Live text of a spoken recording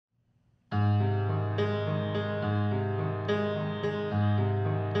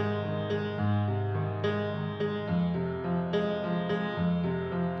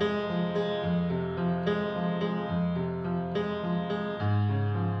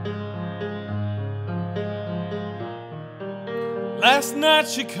Last night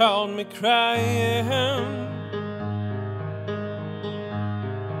she called me crying.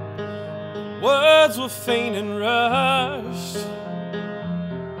 Words were faint and rushed.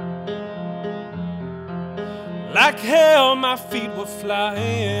 Like hell, my feet were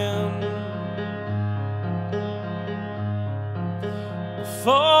flying.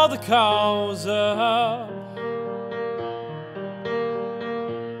 Before the call was up,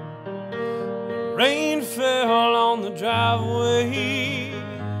 rain fell on the driveway.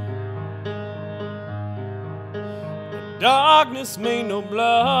 The darkness made no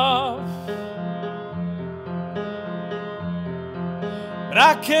bluff, but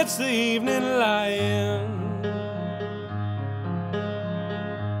I catch the evening lying.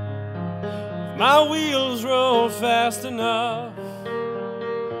 If my wheels roll fast enough,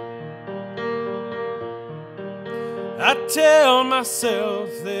 I tell myself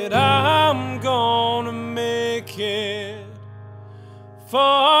that I'm gonna make it.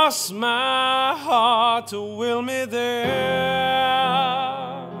 Force my heart to will me there.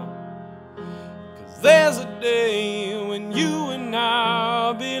 'Cause there's a day when you and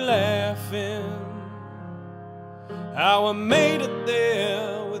I'll be laughing how I made it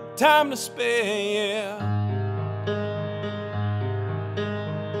there with time to spare.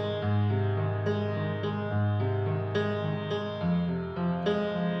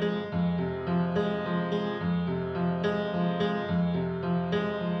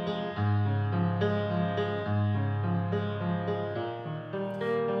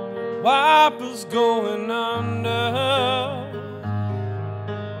 Wipers going under,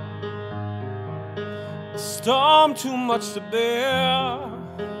 a storm too much to bear.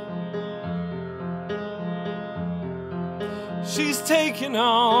 She's taking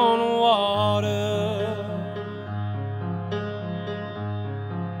on water,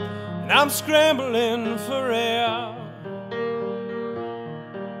 and I'm scrambling for air.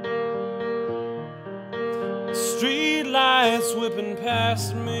 Street lights whipping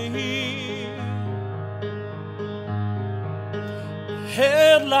past me,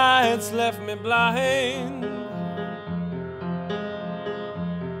 headlights left me blind.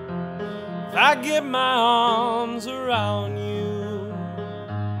 If I get my arms around you,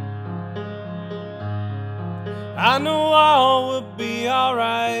 I know all will be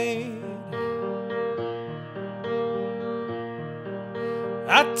alright.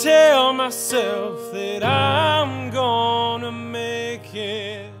 I tell myself that I'm gonna make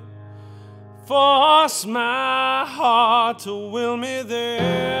it. Force my heart to will me there.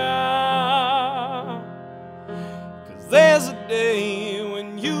 'Cause there's a day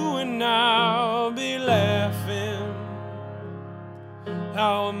when you and I'll be laughing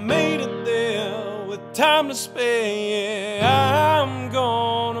how I made it there with time to spare. Yeah, I'm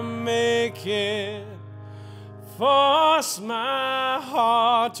gonna make it. Force my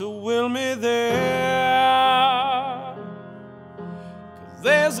heart to will me there. 'Cause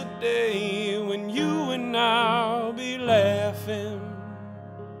there's a day when you and I'll be laughing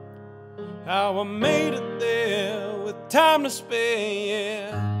how I made it there with time to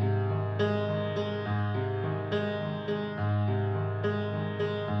spare.